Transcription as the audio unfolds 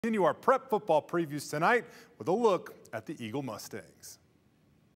Continue our prep football previews tonight with a look at the Eagle Mustangs.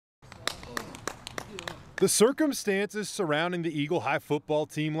 The circumstances surrounding the Eagle High football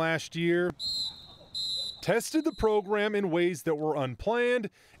team last year tested the program in ways that were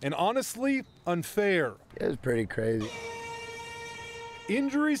unplanned and honestly unfair. It was pretty crazy.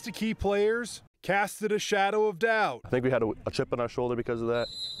 Injuries to key players casted a shadow of doubt. I think we had a chip on our shoulder because of that.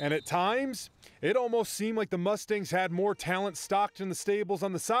 And at times, it almost seemed like the Mustangs had more talent stocked in the stables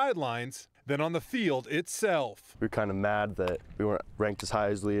on the sidelines than on the field itself. We were kind of mad that we weren't ranked as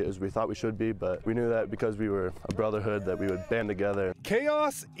highly as we thought we should be, but we knew that because we were a brotherhood that we would band together.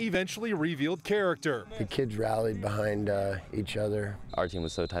 Chaos eventually revealed character. The kids rallied behind each other. Our team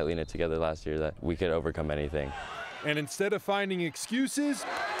was so tightly knit together last year that we could overcome anything. And instead of finding excuses,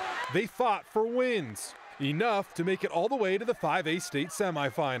 they fought for wins, enough to make it all the way to the 5A state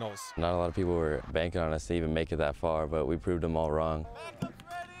semifinals. Not a lot of people were banking on us to even make it that far, but we proved them all wrong.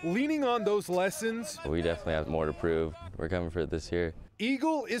 Leaning on those lessons, We definitely have more to prove. We're coming for it this year.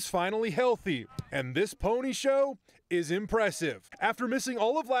 Eagle is finally healthy, and this pony show is impressive. After missing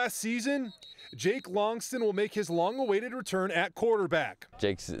all of last season, Jake Longston will make his long-awaited return at quarterback.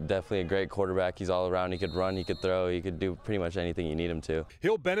 Jake's definitely a great quarterback. He's all around. He could run, he could throw, he could do pretty much anything you need him to.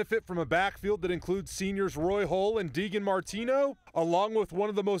 He'll benefit from a backfield that includes seniors Roy Hull and Deegan Martino, along with one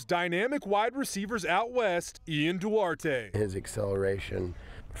of the most dynamic wide receivers out west, Ian Duarte. His acceleration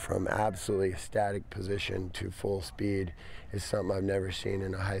from absolutely static position to full speed is something I've never seen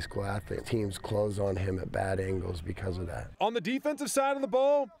in a high school athlete. Teams close on him at bad angles because of that. On the defensive side of the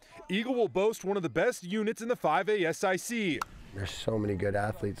ball, Eagle will boast one of the best units in the 5A SIC. There's so many good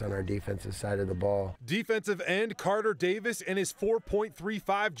athletes on our defensive side of the ball. Defensive end Carter Davis and his 4.35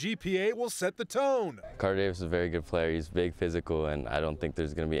 GPA will set the tone. Carter Davis is a very good player. He's big, physical, and I don't think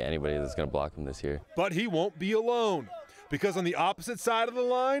there's going to be anybody that's going to block him this year. But he won't be alone, because on the opposite side of the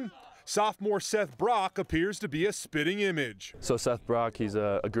line, sophomore Seth Brock appears to be a spitting image. So Seth Brock, he's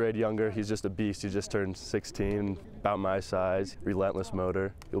a grade younger. He's just a beast. He just turned 16, about my size, relentless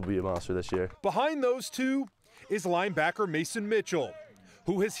motor. He'll be a monster this year. Behind those two is linebacker Mason Mitchell,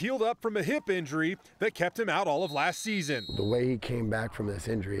 who has healed up from a hip injury that kept him out all of last season. The way he came back from this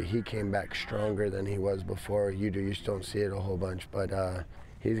injury, he came back stronger than he was before. You just don't see it a whole bunch, but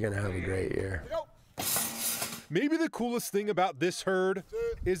he's going to have a great year. Maybe the coolest thing about this herd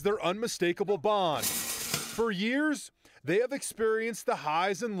is their unmistakable bond. For years, they have experienced the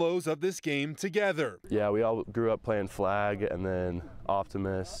highs and lows of this game together. Yeah, we all grew up playing flag and then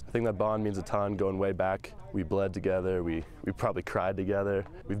Optimus. I think that bond means a ton going way back. We bled together, we probably cried together.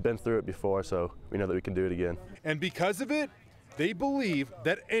 We've been through it before, so we know that we can do it again. And because of it, they believe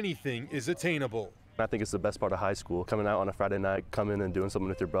that anything is attainable. I think it's the best part of high school, coming out on a Friday night, coming and doing something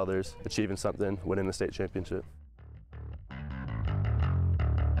with your brothers, achieving something, winning the state championship.